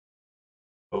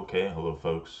Okay, hello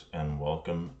folks, and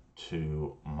welcome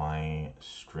to my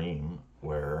stream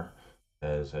where,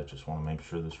 as I just want to make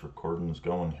sure this recording is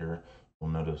going here, you'll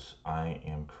notice I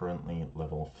am currently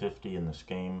level 50 in this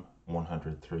game,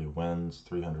 103 wins,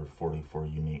 344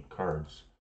 unique cards.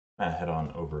 I head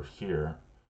on over here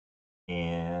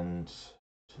and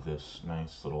to this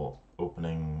nice little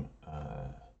opening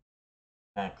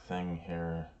pack thing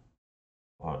here.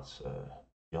 Oh, it's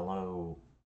yellow.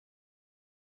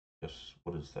 Guess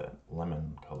what is that?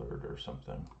 Lemon colored or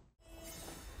something.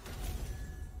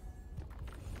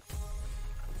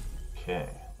 Okay,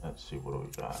 let's see what do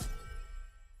we got.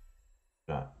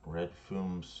 Got red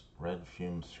fume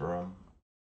serum.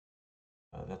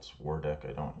 That's war deck.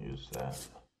 I don't use that.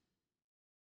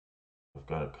 I've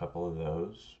got a couple of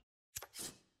those,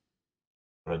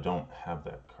 but I don't have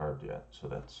that card yet, so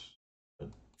that's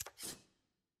good.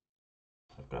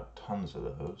 I've got tons of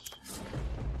those.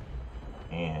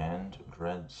 And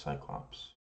Dread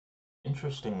Cyclops.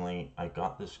 Interestingly, I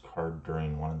got this card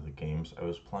during one of the games I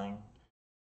was playing,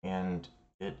 and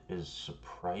it is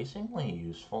surprisingly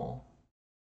useful.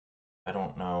 I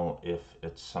don't know if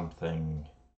it's something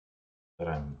that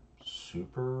I'm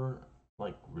super,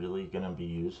 like, really gonna be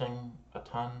using a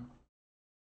ton,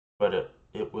 but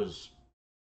it was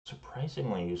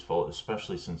surprisingly useful,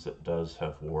 especially since it does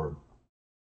have ward.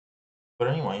 But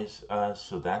anyways,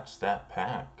 so that's that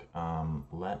pack.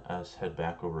 Let us head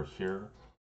back over here.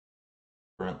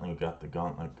 Currently got the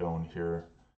gauntlet going here.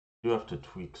 Do have to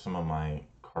tweak some of my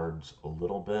cards a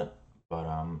little bit, but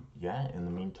yeah, in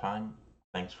the meantime,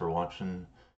 thanks for watching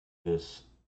this,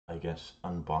 I guess,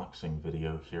 unboxing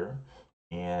video here,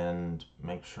 and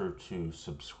make sure to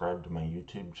subscribe to my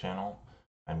YouTube channel.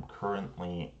 I'm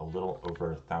currently a little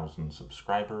over 1,000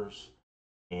 subscribers,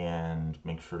 and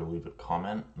make sure to leave a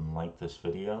comment and like this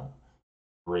video.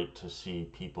 Great to see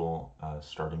people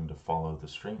starting to follow the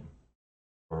stream,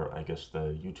 or I guess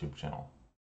the YouTube channel.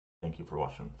 Thank you for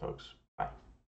watching, folks. Bye.